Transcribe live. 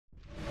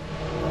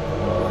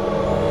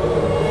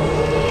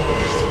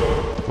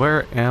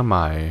Where am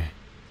I?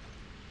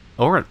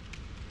 Oh, we're in...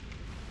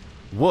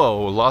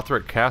 Whoa,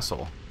 Lothric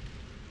Castle.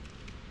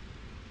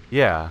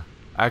 Yeah,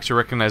 I actually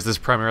recognize this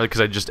primarily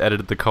because I just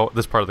edited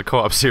this part of the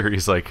co-op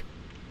series, like,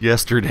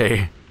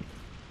 yesterday.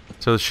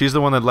 So she's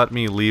the one that let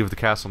me leave the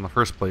castle in the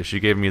first place. She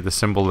gave me the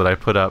symbol that I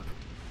put up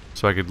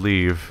so I could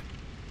leave.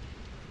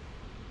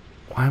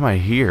 Why am I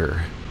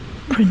here?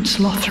 Prince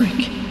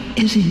Lothric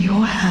is in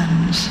your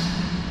hands.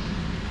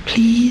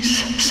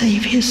 Please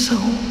save his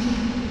soul.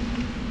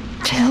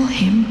 Tell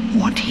him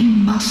what he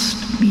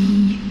must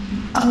be,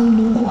 a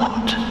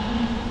lord.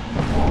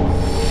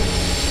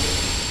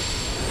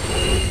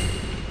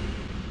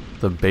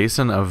 The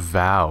Basin of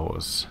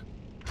Vows.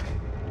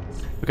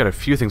 We've got a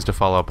few things to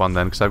follow up on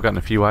then, because I've gotten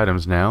a few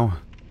items now.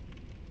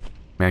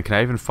 Man, can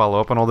I even follow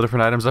up on all the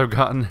different items I've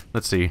gotten?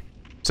 Let's see.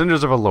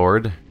 Cinders of a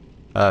Lord.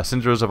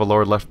 Cinders of a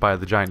Lord left by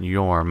the giant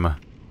Yorm.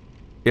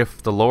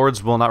 If the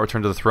lords will not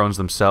return to the thrones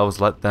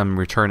themselves, let them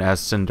return as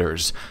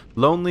cinders.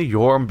 Lonely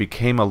Yorm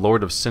became a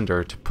lord of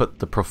cinder to put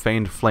the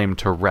profaned flame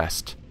to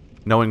rest,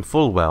 knowing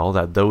full well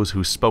that those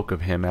who spoke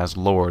of him as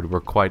lord were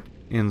quite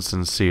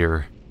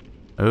insincere.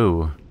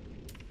 Oh.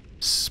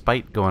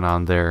 Spite going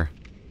on there.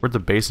 Where'd the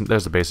basin?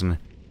 There's the basin.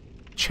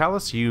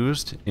 Chalice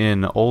used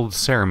in old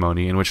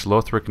ceremony in which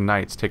Lothric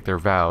knights take their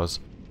vows.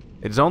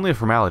 It is only a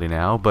formality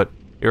now, but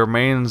it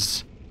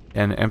remains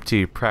an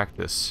empty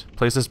practice.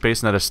 Place this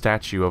basin at a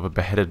statue of a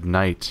beheaded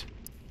knight.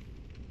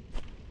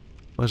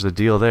 What's the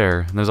deal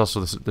there? And there's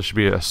also this, there should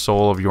be a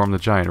soul of Yorm the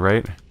Giant,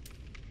 right?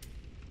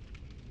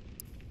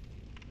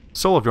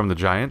 Soul of Yorm the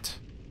Giant.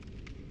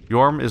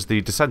 Yorm is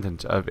the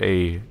descendant of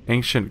an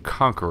ancient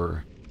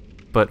conqueror,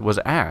 but was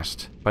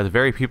asked by the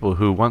very people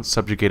who once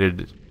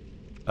subjugated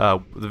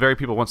to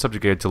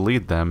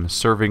lead them,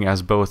 serving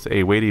as both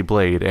a weighty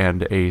blade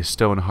and a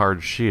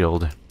stone-hard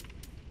shield.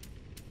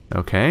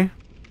 Okay.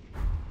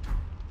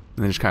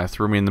 And they just kind of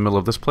threw me in the middle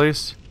of this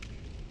place.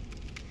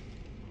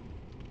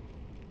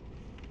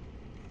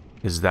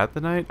 Is that the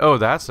knight? Oh,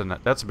 that's a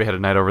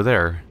beheaded knight over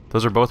there.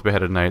 Those are both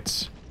beheaded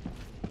knights.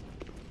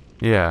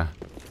 Yeah.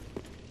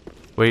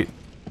 Wait.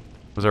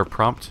 Was there a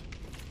prompt?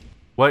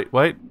 Wait.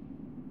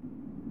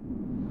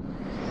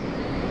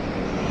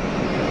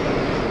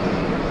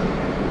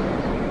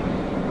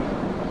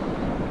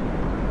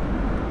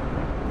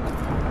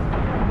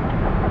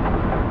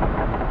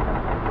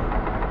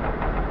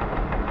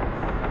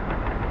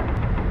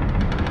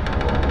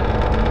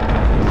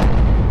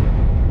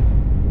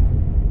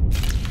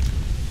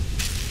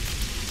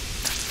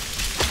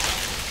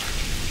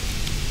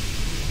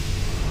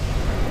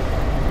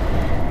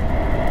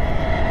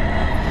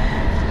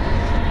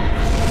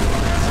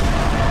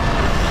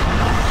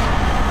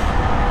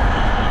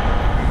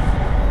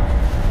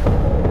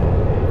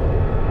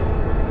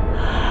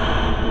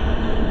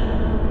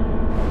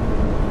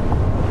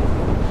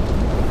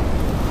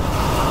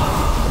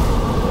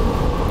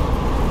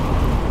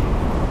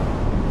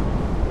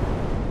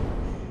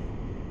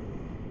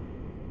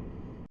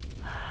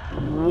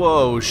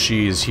 Whoa,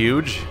 she's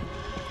huge.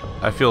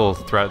 I feel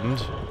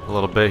threatened a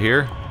little bit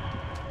here.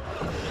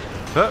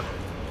 Huh?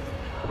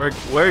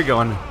 Where are you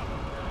going?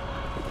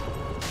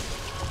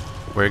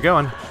 Where are you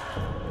going?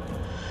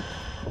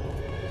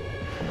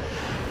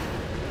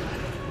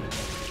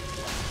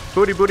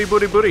 Booty, booty,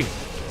 booty, booty.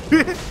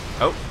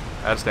 Oh,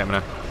 I had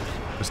stamina.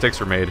 Mistakes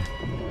were made.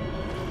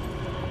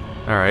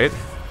 Alright.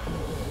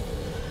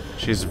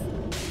 She's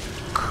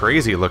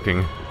crazy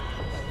looking.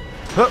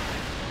 Huh.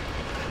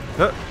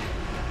 Huh.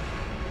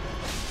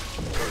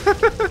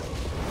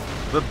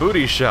 The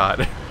booty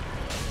shot.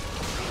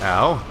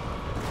 Ow.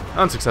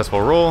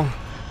 Unsuccessful roll.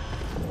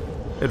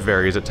 It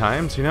varies at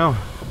times, you know.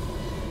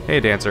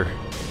 Hey, dancer.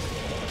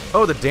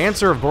 Oh, the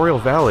dancer of Boreal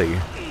Valley.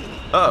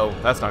 Uh-oh,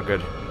 that's not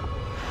good.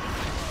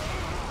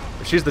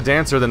 If she's the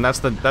dancer, then that's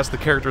the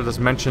character that's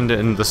mentioned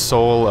in the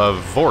soul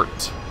of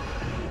Vort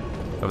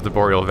of the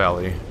Boreal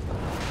Valley.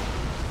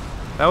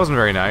 That wasn't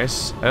very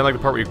nice. I didn't like the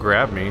part where you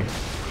grabbed me.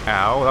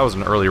 Ow, that was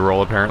an early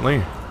roll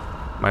apparently.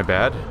 My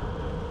bad.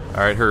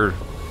 Alright, her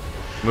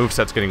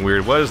moveset's getting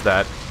weird. What is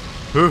that?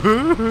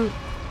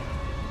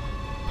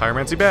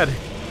 Pyromancy bad.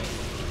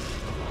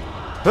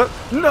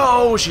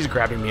 No! She's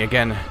grabbing me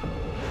again.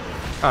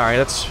 Alright,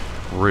 that's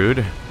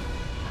rude.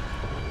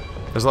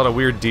 There's a lot of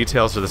weird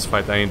details to this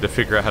fight that I need to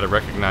figure out how to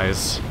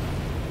recognize.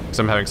 Because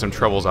I'm having some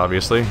troubles,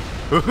 obviously.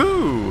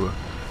 Woohoo!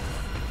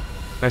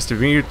 Nice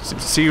to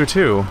see you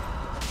too.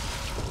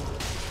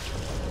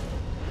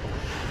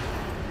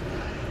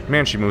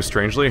 Man, she moves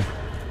strangely.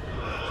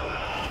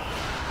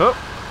 Oh!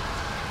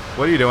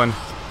 What are you doing?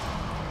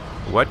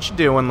 What you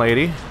doing,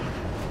 lady?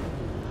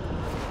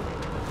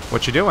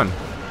 What you doing?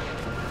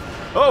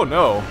 Oh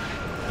no!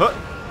 Huh!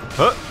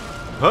 Huh!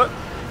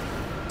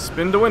 Huh!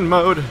 Spin to win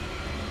mode.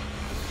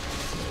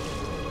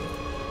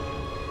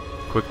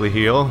 Quickly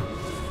heal.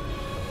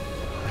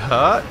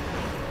 Huh?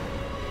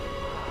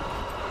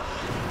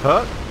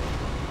 Huh?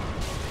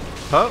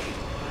 Huh?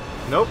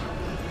 Nope.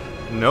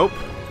 Nope.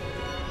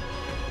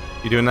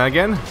 You doing that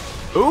again?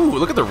 Ooh,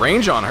 look at the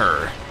range on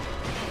her.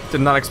 Did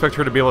not expect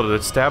her to be able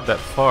to stab that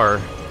far.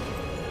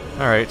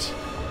 Alright.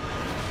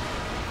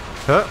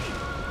 Huh?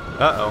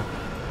 Uh-oh.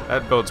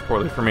 That bodes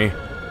poorly for me.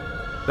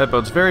 That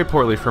bodes very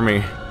poorly for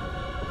me.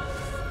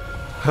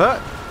 Huh?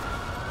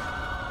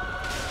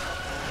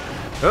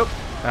 Oh.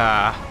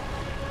 Ah.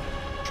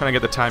 Trying to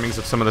get the timings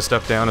of some of the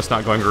stuff down. It's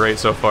not going great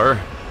so far.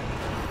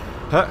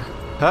 Huh?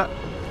 Huh?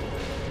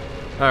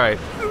 Alright.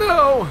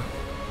 No!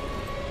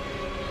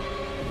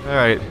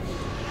 Alright.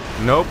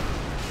 Nope.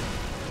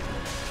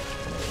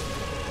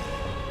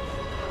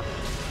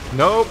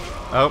 Nope.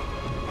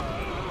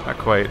 Oh. Not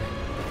quite.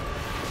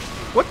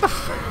 What the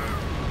f...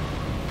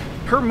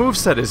 Her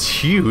moveset is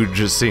huge,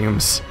 it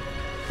seems.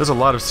 There's a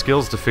lot of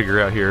skills to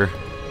figure out here.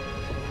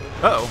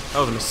 Uh-oh. That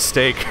was a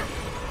mistake.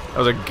 That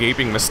was a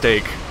gaping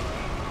mistake.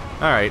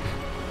 Alright.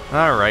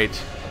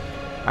 Alright.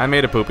 I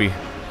made a poopy.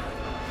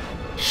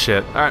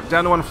 Shit. Alright,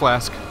 down to 1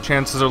 flask.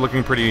 Chances are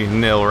looking pretty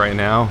nil right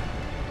now.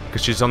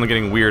 Because she's only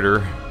getting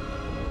weirder.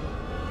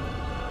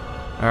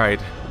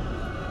 Alright.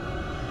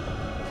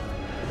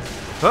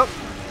 Up!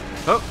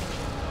 Up!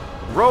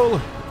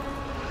 Roll!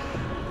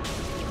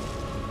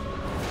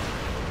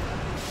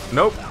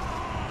 Nope.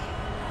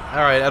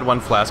 Alright, I had 1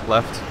 flask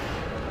left.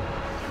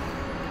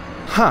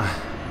 Huh.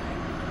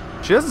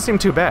 She doesn't seem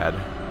too bad.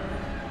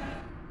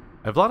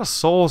 I have a lot of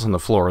souls on the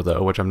floor,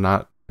 though, which I'm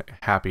not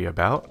happy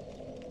about.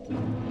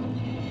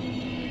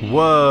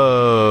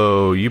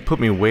 Whoa! You put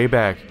me way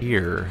back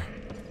here.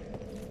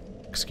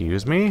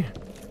 Excuse me?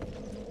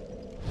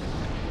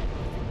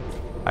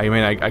 I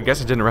mean, I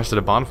guess I didn't rest at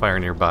a bonfire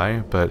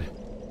nearby, but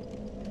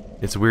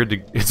it's weird to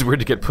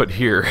get put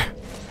here.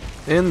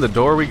 In the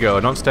door we go.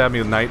 Don't stab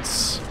me,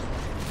 knights.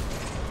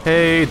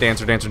 Hey,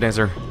 dancer, dancer,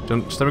 dancer.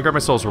 Just let me grab my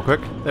souls real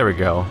quick. There we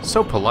go.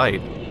 So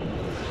polite.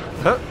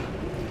 Huh.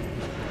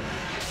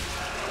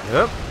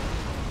 Yep.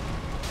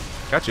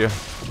 Gotcha.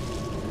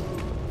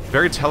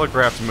 Very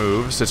telegraphed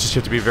moves. It's just you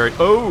have to be very...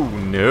 Oh,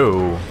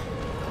 no.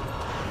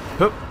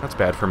 Hup. That's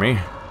bad for me.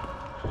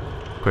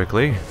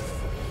 Quickly.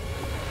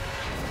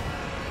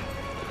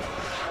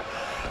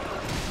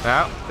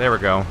 Ah, there we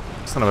go.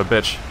 Son of a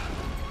bitch.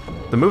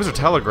 The moves are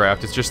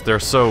telegraphed, it's just they're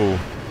so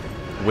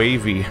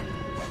wavy.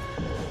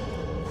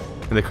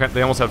 And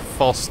they almost have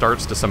false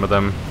starts to some of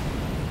them.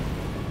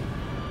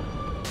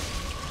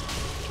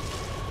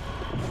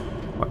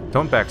 What?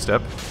 Don't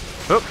backstep.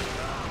 Oop!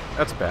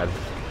 That's bad.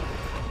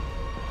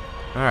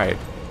 Alright.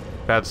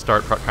 Bad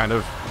start, kind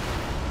of.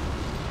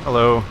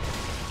 Hello.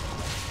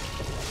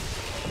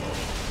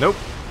 Nope.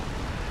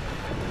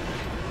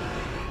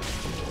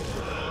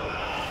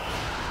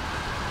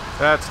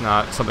 That's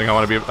not something I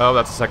want to be... Oh,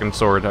 that's a second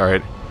sword.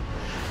 Alright.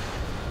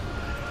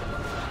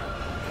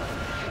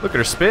 Look at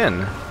her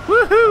spin.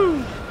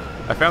 Woohoo!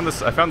 I found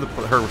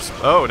her...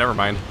 Oh, never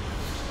mind.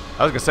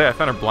 I was gonna say, I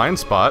found her blind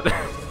spot.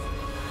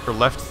 Her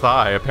left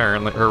thigh,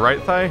 apparently. Her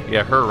right thigh?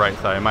 Yeah, her right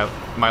thigh.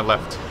 My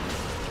left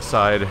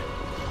side.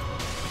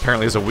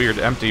 Apparently is a weird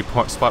empty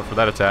spot for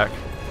that attack.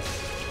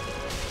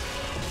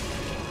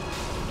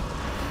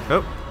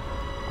 Oh.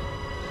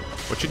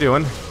 What you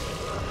doing?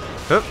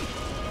 Oh.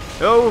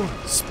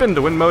 Oh, spin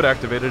to win mode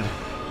activated.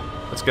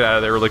 Let's get out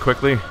of there really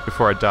quickly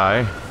before I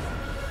die.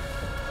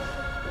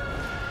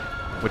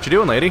 What you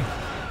doing, lady?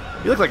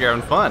 You look like you're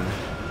having fun.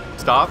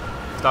 Stop.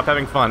 Stop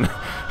having fun.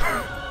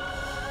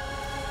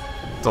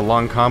 It's a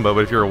long combo,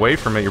 but if you're away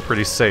from it, you're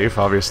pretty safe,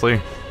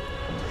 obviously.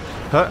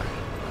 Huh.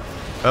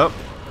 Oh.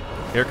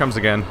 Here it comes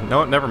again.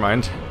 No, never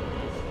mind.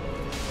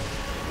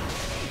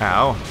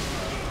 Ow.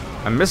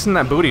 I'm missing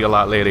that booty a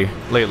lot lately.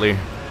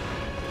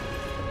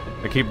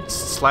 I keep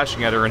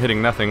slashing at her and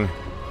hitting nothing.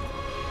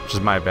 Which is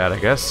my bad, I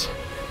guess.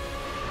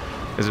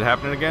 Is it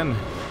happening again?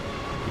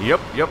 Yep.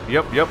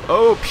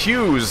 Oh,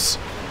 pews!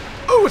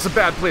 Oh, it's a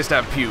bad place to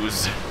have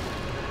pews!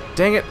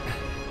 Dang it.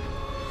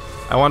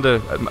 I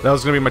wanted to... That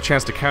was going to be my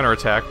chance to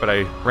counterattack, but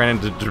I ran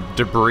into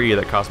debris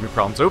that caused me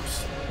problems.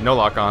 Oops. No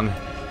lock on.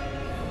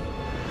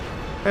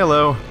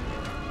 Hello.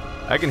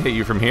 I can hit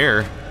you from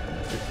here.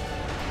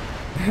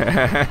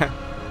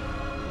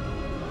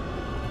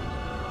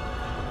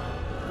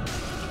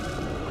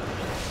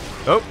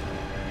 Oh.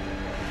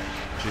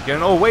 She's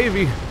getting all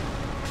wavy.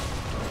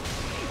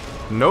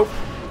 Nope.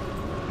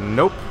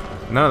 Nope.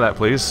 None of that,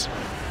 please.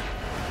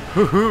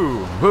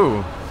 Woohoo!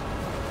 Woo!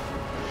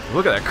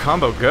 Look at that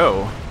combo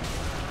go.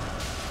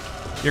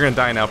 You're gonna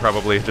die now,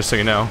 probably, just so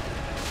you know.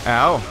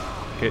 Ow.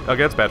 Okay,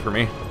 that's bad for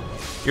me.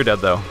 You're dead,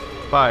 though.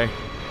 Bye.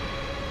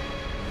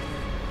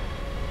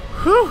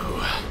 Whew.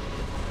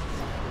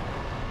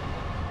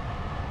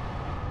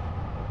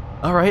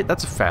 Alright,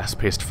 that's a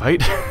fast-paced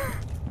fight.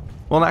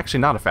 Well,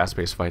 actually not a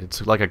fast-paced fight.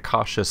 It's like a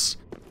cautious,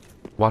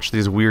 watch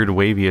these weird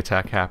wavy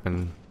attack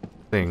happen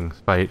thing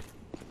fight.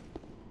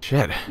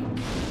 Shit.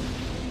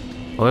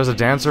 Well, there's a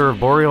dancer of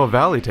Boreal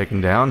Valley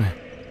taken down.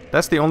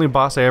 That's the only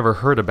boss I ever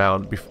heard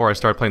about before I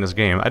started playing this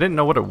game. I didn't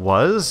know what it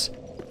was.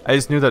 I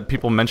just knew that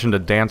people mentioned a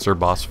dancer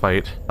boss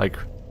fight, like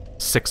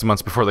 6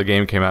 months before the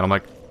game came out. I'm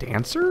like,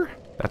 dancer?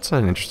 That's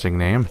an interesting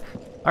name.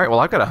 Alright, well,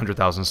 I've got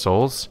 100,000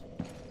 souls.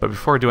 But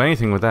before I do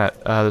anything with that,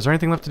 is there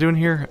anything left to do in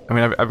here? I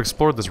mean, I've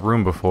explored this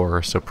room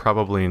before, so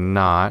probably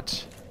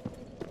not.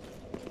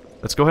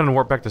 Let's go ahead and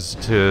warp back to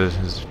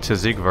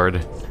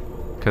Siegvard.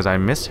 because I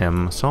miss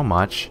him so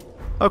much.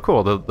 Oh,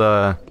 cool.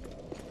 The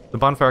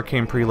bonfire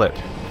came pre-lit.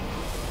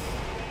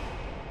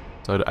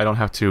 So I don't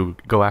have to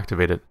go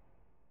activate it.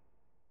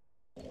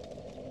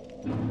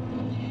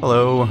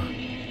 Hello.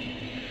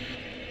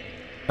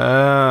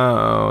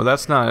 Oh,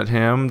 that's not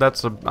him.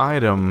 That's an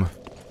item.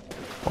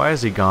 Why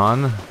is he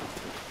gone?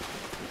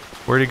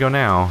 Where'd he go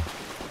now?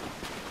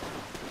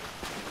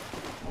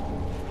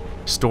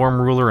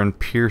 Storm Ruler and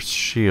Pierced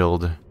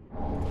Shield.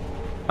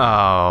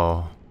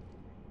 Oh.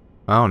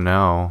 Oh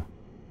no.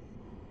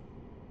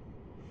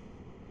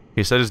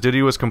 He said his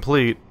duty was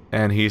complete,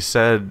 and he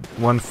said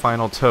one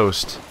final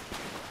toast.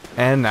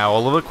 And now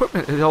all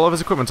of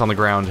his equipment's on the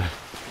ground.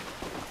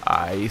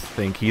 I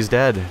think he's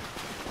dead.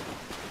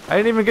 I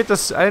didn't even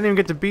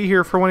get to be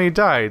here for when he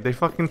died. They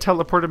fucking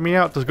teleported me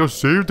out to go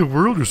save the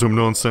world or some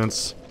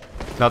nonsense.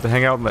 Not to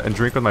hang out and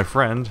drink with my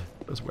friend.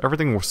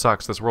 Everything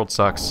sucks. This world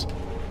sucks.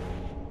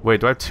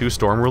 Wait, do I have 2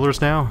 Storm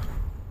Rulers now?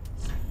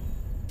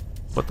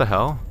 What the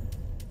hell?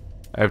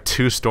 I have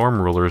 2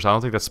 Storm Rulers. I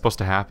don't think that's supposed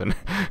to happen.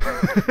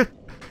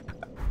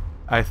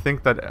 I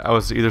think that I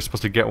was either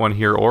supposed to get one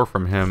here or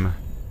from him,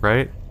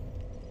 right?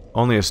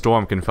 Only a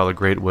storm can fell a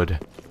great wood.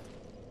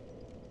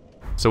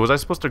 So was I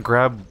supposed to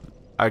grab...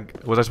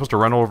 was I supposed to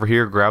run over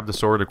here, grab the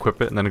sword,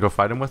 equip it, and then go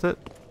fight him with it?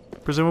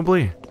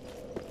 Presumably.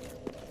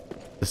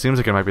 It seems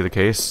like it might be the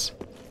case.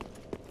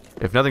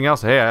 If nothing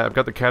else, hey, I've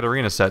got the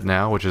Katarina set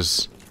now, which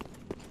is...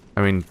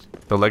 I mean,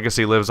 the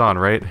legacy lives on,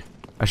 right?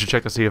 I should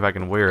check to see if I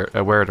can wear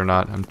it or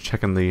not. I'm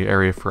checking the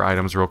area for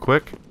items real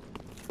quick.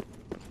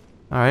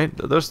 Alright,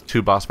 those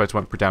 2 boss fights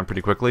went down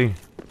pretty quickly.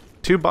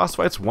 2 boss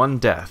fights, 1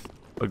 death.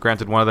 But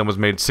granted, one of them was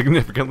made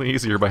significantly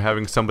easier by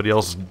having somebody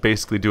else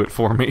basically do it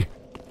for me.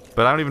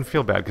 But I don't even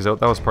feel bad, because that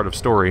was part of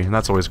story, and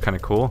that's always kind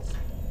of cool.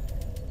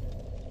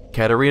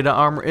 Katarina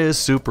armor is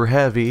super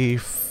heavy.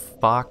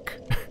 Fuck.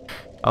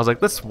 I was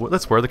like, let's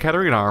wear the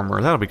Katarina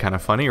armor. That'll be kind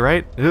of funny,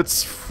 right?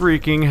 It's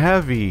freaking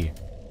heavy.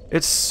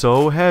 It's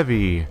so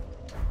heavy.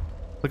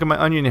 Look at my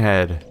onion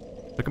head.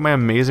 Look at my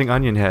amazing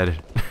onion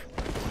head.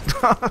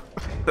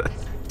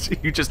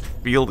 You just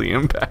feel the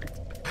impact.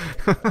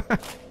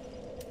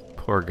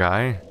 Poor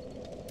guy.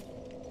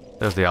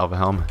 There's the Alva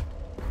Helm.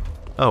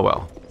 Oh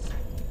well.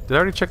 Did I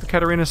already check the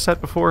Katarina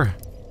set before?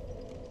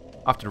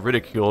 Often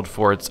ridiculed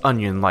for its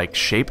onion-like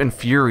shape,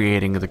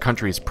 infuriating the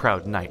country's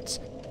proud knights.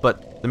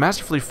 But the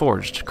masterfully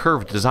forged,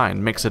 curved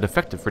design makes it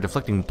effective for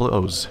deflecting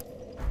blows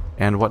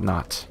and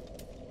whatnot.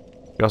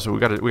 We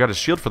got a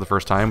shield for the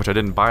first time, which I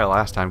didn't buy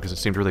last time because it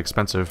seemed really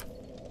expensive.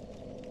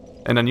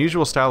 An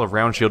unusual style of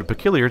round shield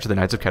peculiar to the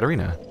Knights of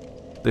Katarina.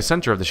 The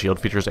center of the shield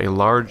features a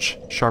large,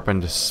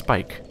 sharpened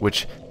spike,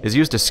 which is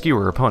used to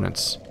skewer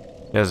opponents.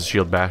 It has a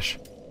shield bash.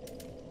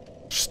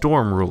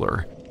 Storm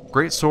Ruler.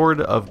 Great sword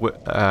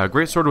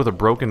with a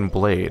broken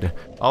blade,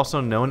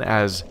 also known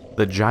as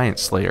the Giant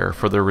Slayer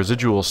for the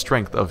residual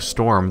strength of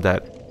storm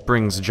that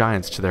brings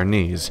giants to their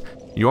knees.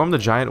 Yorm the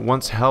Giant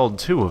once held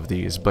 2 of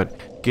these,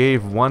 but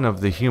gave one to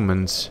the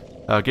humans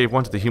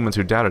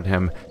who doubted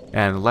him,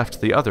 and left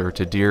the other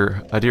to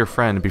a dear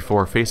friend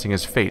before facing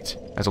his fate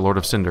as a Lord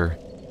of Cinder.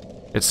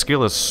 Its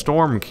skill is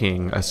Storm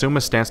King. Assume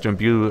a stance to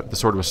imbue the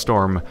sword with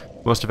storm,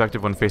 most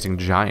effective when facing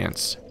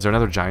giants. Is there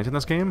another giant in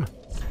this game?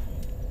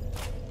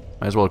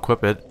 Might as well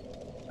equip it.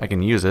 I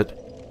can use it.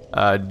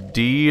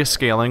 D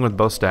scaling with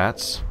both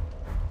stats.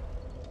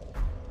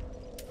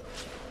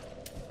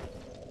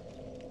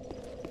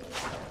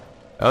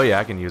 Oh yeah,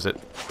 I can use it.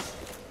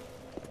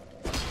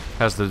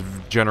 Has the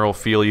general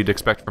feel you'd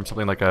expect from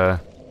something like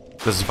the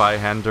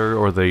Zweihander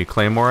or the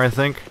Claymore, I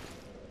think.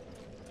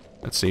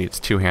 Let's see, it's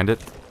 2-handed.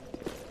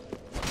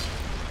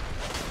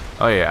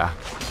 Oh yeah.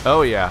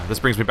 Oh yeah, this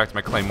brings me back to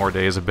my Claymore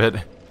days a bit.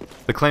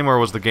 The Claymore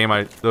was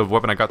the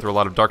weapon I got through a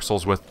lot of Dark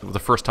Souls with the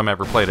first time I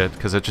ever played it,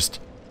 because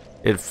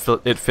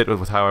it fit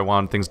with how I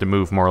wanted things to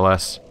move, more or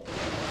less.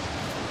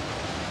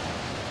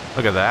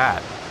 Look at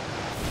that.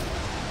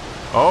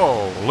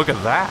 Oh, look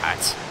at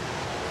that.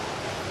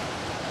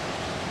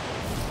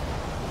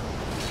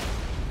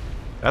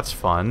 That's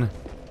fun.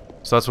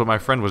 So that's what my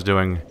friend was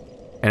doing.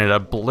 And it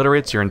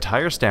obliterates your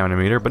entire stamina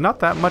meter, but not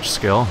that much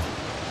skill.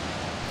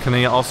 Can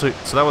they also...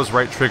 So that was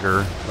right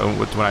trigger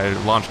when I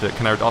launched it.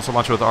 Can I also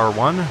launch it with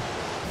R1?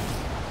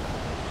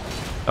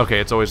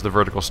 Okay, it's always the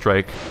vertical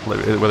strike,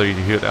 whether you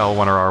hit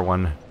L1 or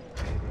R1.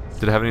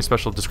 Did it have any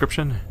special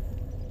description?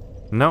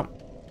 No.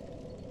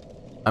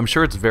 I'm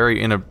sure it's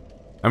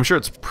I'm sure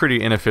it's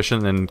pretty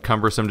inefficient and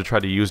cumbersome to try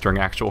to use during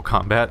actual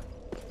combat,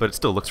 but it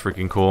still looks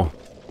freaking cool.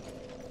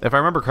 If I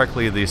remember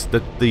correctly,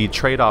 the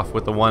trade-off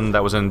with the one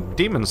that was in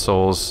Demon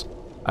Souls,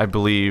 I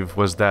believe,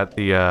 was that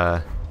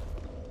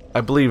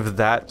I believe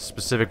that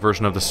specific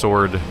version of the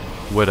sword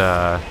would,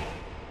 oh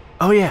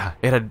yeah,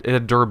 it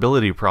had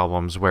durability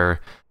problems where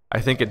I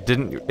think it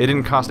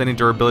didn't cost any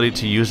durability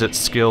to use its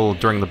skill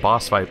during the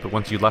boss fight, but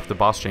once you left the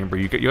boss chamber,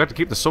 you had to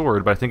keep the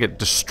sword, but I think it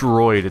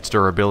destroyed its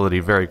durability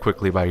very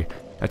quickly by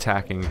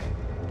attacking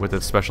with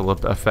its special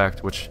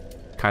effect, which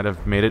kind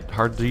of made it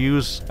hard to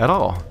use at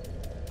all.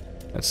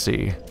 Let's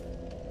see.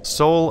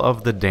 Soul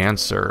of the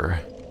Dancer.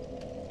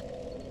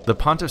 The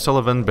Pontiff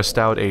Sullivan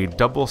bestowed a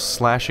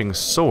double-slashing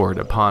sword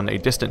upon a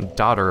distant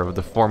daughter of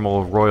the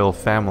formal royal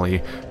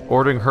family,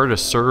 ordering her to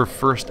serve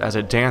first as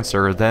a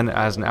dancer, then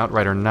as an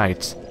outrider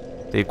knight,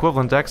 the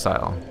equivalent to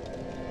exile.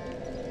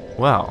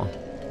 Well,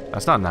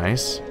 that's not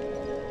nice.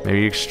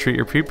 Maybe you should treat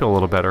your people a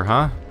little better,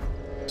 huh?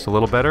 Just a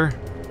little better?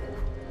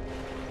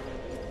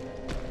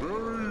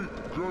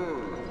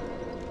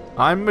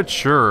 I'm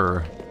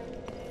mature.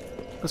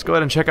 Let's go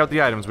ahead and check out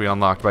the items we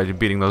unlocked by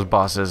beating those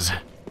bosses.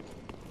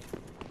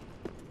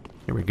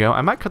 Here we go.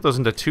 I might cut those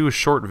into 2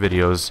 short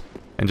videos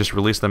and just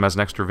release them as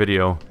an extra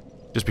video,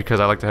 just because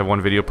I like to have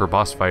 1 video per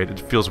boss fight. It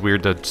feels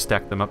weird to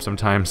stack them up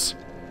sometimes.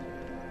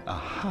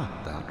 Aha,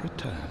 thou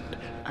returned,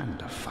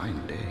 and a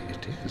fine day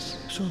it is.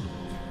 So.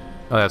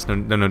 Oh, that's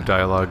no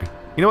dialogue.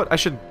 You know what? I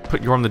should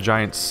put Yorm the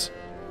Giant's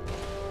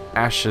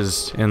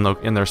ashes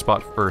in their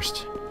spot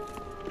first.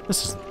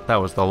 That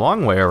was the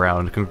long way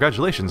around.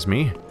 Congratulations,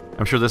 me.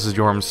 I'm sure this is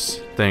Yorm's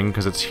thing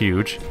because it's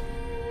huge.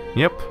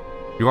 Yep.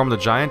 Yorm the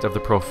Giant of the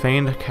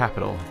Profaned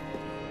Capital.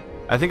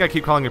 I think I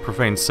keep calling it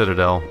Profaned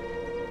Citadel.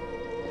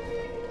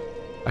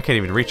 I can't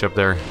even reach up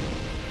there.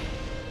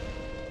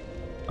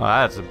 Oh,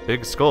 that's a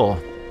big skull.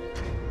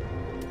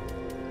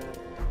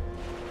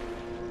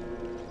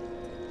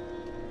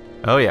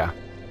 Oh yeah.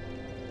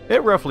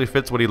 It roughly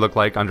fits what he looked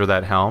like under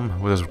that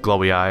helm, with his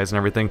glowy eyes and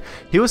everything.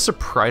 He was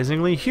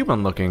surprisingly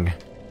human looking.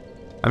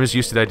 I'm just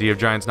used to the idea of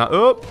giants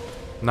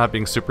not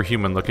being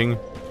superhuman looking.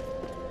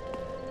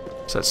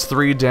 So that's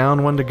 3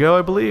 down, 1 to go,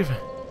 I believe.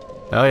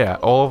 Oh yeah,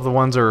 all of the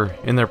ones are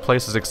in their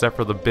places except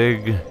for the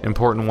big,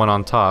 important one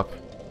on top,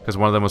 because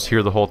one of them was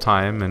here the whole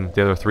time, and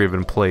the other 3 have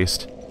been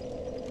placed.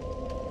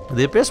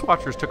 The Abyss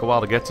Watchers took a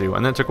while to get to,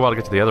 and then it took a while to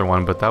get to the other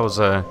one, but that was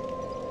a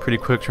pretty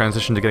quick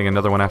transition to getting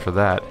another one after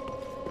that.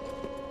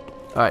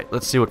 Alright,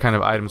 let's see what kind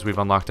of items we've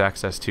unlocked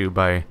access to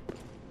by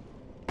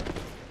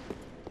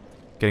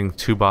getting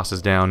 2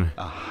 bosses down.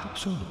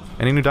 So.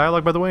 Any new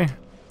dialogue, by the way?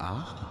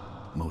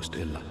 Most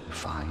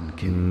fine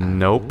kin.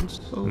 Nope.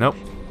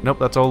 Nope,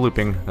 that's all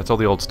looping. That's all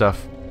the old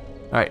stuff.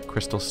 Alright,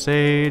 Crystal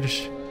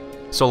Sage.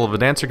 Soul of a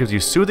Dancer gives you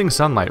soothing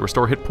sunlight.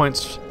 Restore hit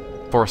points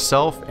for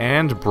self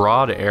and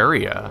broad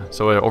area.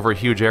 So over a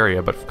huge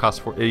area, but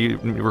costs 80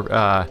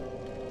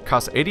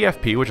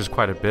 FP, which is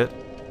quite a bit.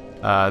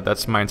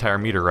 That's my entire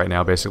meter right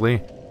now,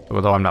 basically.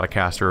 Although I'm not a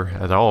caster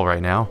at all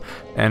right now.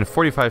 And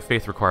 45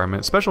 faith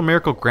requirement. Special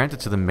miracle granted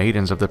to the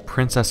maidens of the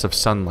Princess of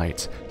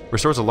Sunlight.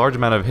 Restores a large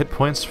amount of hit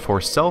points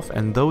for self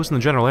and those in the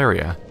general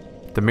area.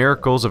 The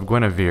miracles of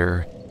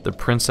Guinevere, the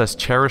princess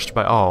cherished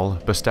by all,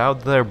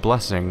 bestowed their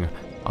blessing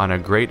on a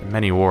great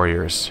many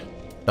warriors.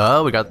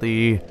 Oh, we got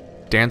the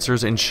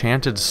Dancer's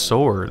Enchanted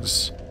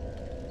Swords.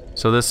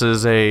 So this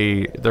is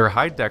they're a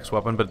high dex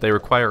weapon, but they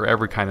require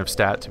every kind of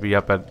stat to be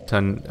up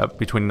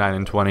between 9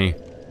 and 20.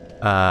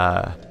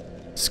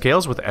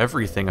 Scales with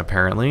everything,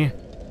 apparently.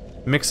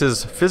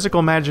 Mixes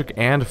physical magic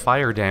and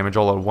fire damage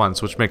all at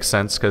once, which makes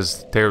sense,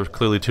 because they're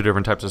clearly 2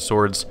 different types of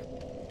swords.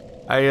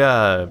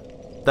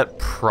 That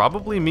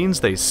probably means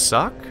they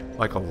suck,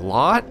 like a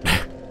lot.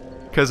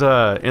 Because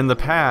in the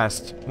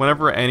past,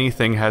 whenever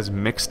anything has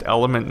mixed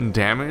element and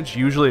damage,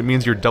 usually it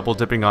means you're double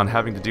dipping on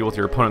having to deal with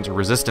your opponent's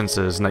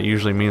resistances, and that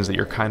usually means that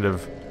you're kind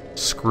of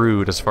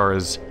screwed as far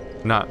as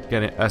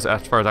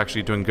as far as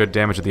actually doing good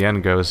damage at the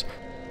end goes.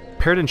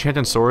 Paired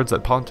enchanted swords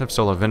that Pontiff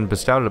Sullivan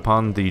bestowed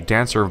upon the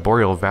Dancer of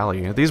Boreal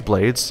Valley. These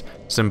blades,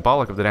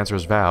 symbolic of the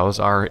Dancer's vows,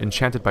 are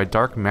enchanted by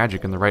dark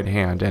magic in the right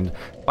hand and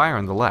fire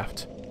in the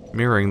left,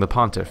 mirroring the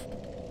Pontiff.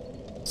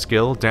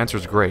 Skill,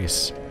 Dancer's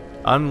Grace.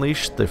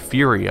 Unleash the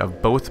fury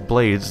of both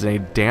blades in a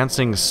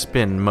dancing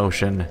spin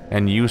motion,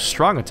 and use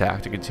strong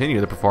attack to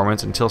continue the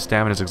performance until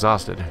stamina is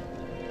exhausted.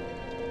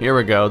 Here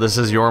we go, this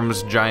is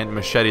Yorm's giant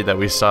machete that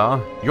we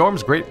saw.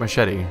 Yorm's great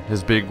machete,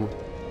 his big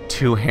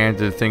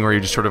 2-handed thing where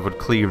you just sort of would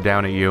cleave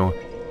down at you.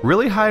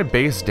 Really high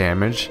base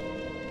damage,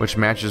 which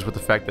matches with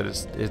the fact that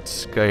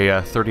it's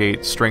a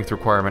 38 strength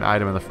requirement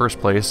item in the first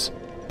place.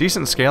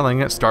 Decent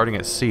scaling starting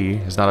at C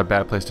is not a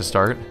bad place to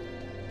start.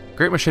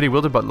 Great machete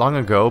wielded but long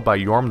ago by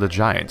Yorm the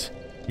Giant.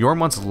 Yorm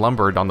once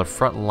lumbered on the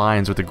front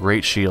lines with a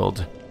great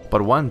shield,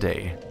 but one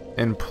day,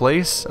 in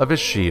place of his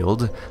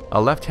shield, a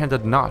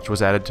left-handed notch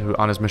was added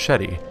on his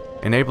machete,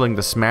 enabling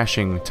the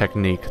smashing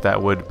technique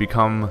that would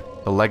become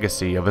the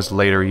legacy of his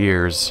later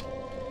years.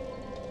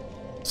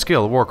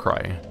 Skill,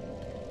 Warcry.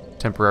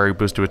 Temporary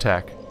boost to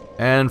attack.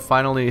 And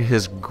finally,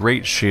 his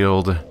great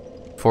shield.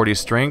 40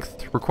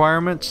 strength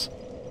requirements.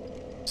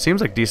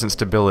 Seems like decent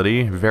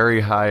stability,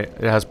 very high.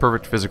 It has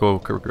perfect physical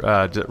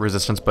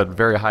resistance, but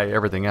very high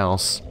everything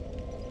else.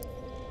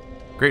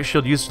 Great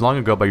shield used long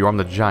ago by Yorm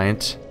the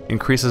Giant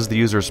increases the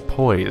user's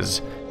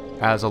poise.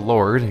 As a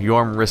lord,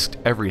 Yorm risked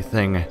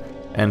everything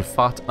and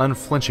fought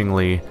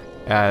unflinchingly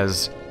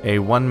as a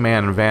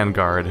one-man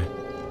vanguard.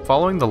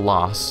 Following the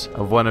loss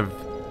of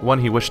one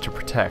he wished to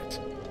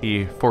protect,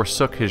 he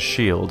forsook his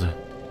shield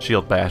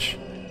bash.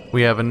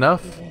 We have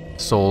enough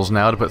souls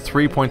now to put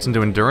 3 points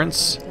into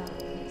endurance,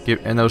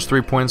 and those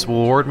 3 points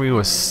will reward me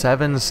with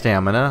 7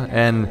 stamina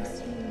and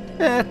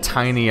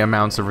tiny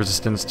amounts of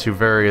resistance to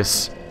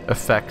various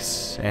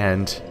effects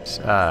and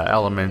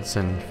elements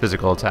and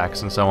physical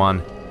attacks and so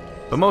on.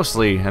 But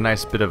mostly a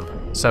nice bit of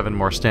 7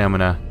 more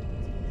stamina.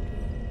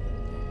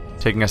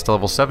 Taking us to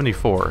level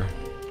 74.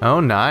 Oh,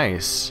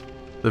 nice.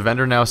 The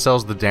vendor now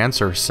sells the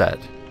dancer set.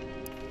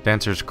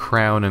 Dancer's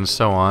crown and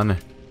so on.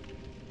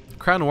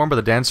 Crown worn by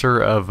the dancer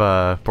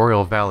of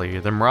Boreal Valley.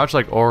 The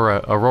mirage-like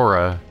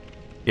Aurora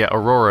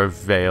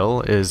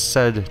veil is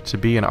said to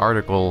be an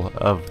article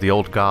of the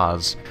old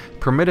gods,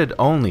 permitted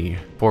only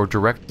for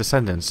direct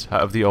descendants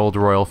of the old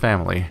royal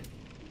family.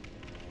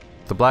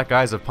 The black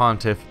eyes of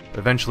Pontiff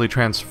eventually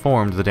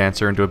transformed the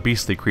dancer into a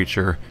beastly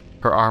creature,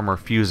 her armor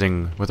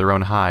fusing with her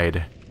own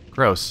hide.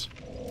 Gross.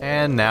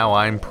 And now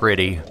I'm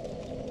pretty.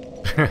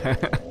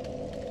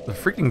 The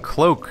freaking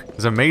cloak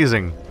is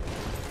amazing.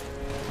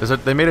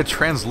 They made a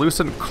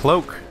translucent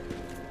cloak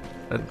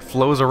that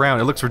flows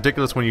around. It looks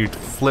ridiculous when you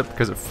flip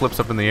because it flips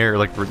up in the air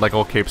like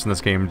all capes in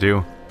this game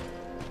do.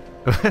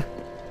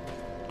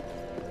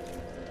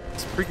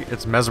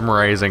 It's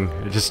mesmerizing.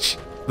 It just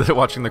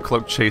watching the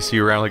cloak chase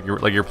you around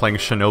like you're playing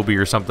Shinobi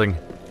or something.